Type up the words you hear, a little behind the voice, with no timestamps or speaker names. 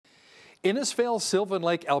Innisfail Sylvan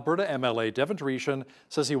Lake, Alberta MLA Devin Dreeshen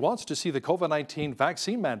says he wants to see the COVID-19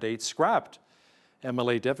 vaccine mandate scrapped.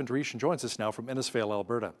 MLA Devin Dreeshen joins us now from Innisfail,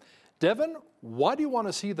 Alberta. Devin, why do you want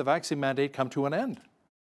to see the vaccine mandate come to an end?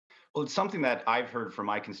 Well, it's something that I've heard from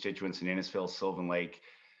my constituents in Innisfail, Sylvan Lake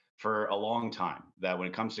for a long time, that when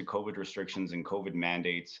it comes to COVID restrictions and COVID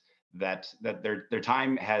mandates, that their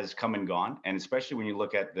time has come and gone. And especially when you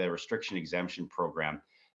look at the restriction exemption program,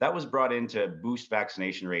 that was brought in to boost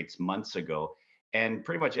vaccination rates months ago. And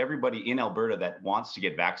pretty much everybody in Alberta that wants to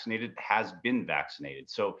get vaccinated has been vaccinated.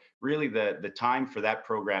 So really the time for that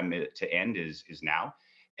program to end is now.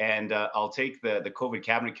 And I'll take the COVID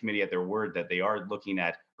Cabinet Committee at their word that they are looking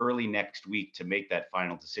at early next week to make that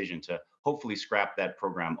final decision to hopefully scrap that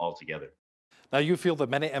program altogether. Now, you feel that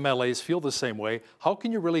many MLAs feel the same way. How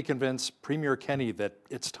can you really convince Premier Kenney that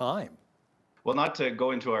it's time? Well, not to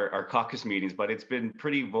go into our caucus meetings, but it's been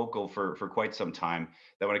pretty vocal for quite some time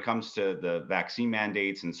that when it comes to the vaccine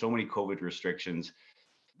mandates and so many COVID restrictions,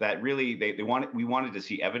 that really we wanted to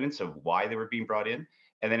see evidence of why they were being brought in.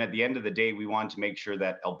 And then at the end of the day, we wanted to make sure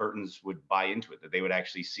that Albertans would buy into it, that they would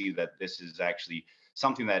actually see that this is actually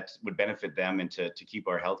something that would benefit them and to keep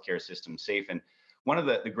our healthcare system safe. And one of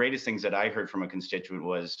the greatest things that I heard from a constituent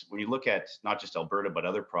was when you look at not just Alberta, but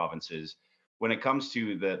other provinces, when it comes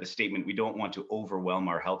to the statement, we don't want to overwhelm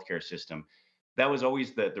our healthcare system, that was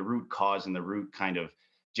always the root cause and the root kind of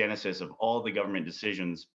genesis of all the government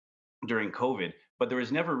decisions during COVID. But there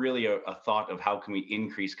was never really a thought of how can we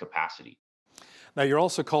increase capacity. Now, you're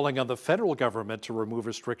also calling on the federal government to remove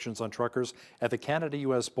restrictions on truckers at the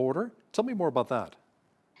Canada-US border. Tell me more about that.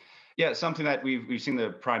 Yeah, something that we've seen the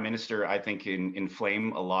Prime Minister, I think,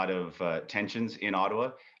 inflame a lot of tensions in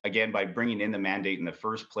Ottawa. Again, by bringing in the mandate in the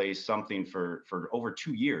first place, something for over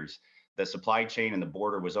 2 years, the supply chain and the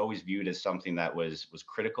border was always viewed as something that was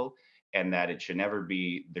critical, and that it should never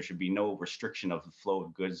be, there should be no restriction of the flow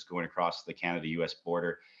of goods going across the Canada-US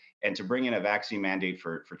border. And to bring in a vaccine mandate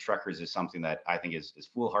for truckers is something that I think is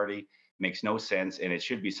foolhardy, makes no sense, and it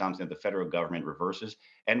should be something that the federal government reverses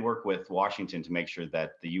and work with Washington to make sure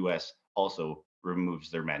that the U.S. also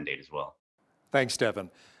removes their mandate as well. Thanks,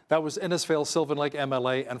 Devin. That was Innisfail Sylvan Lake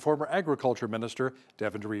MLA and former Agriculture Minister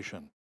Devin Dreeshen.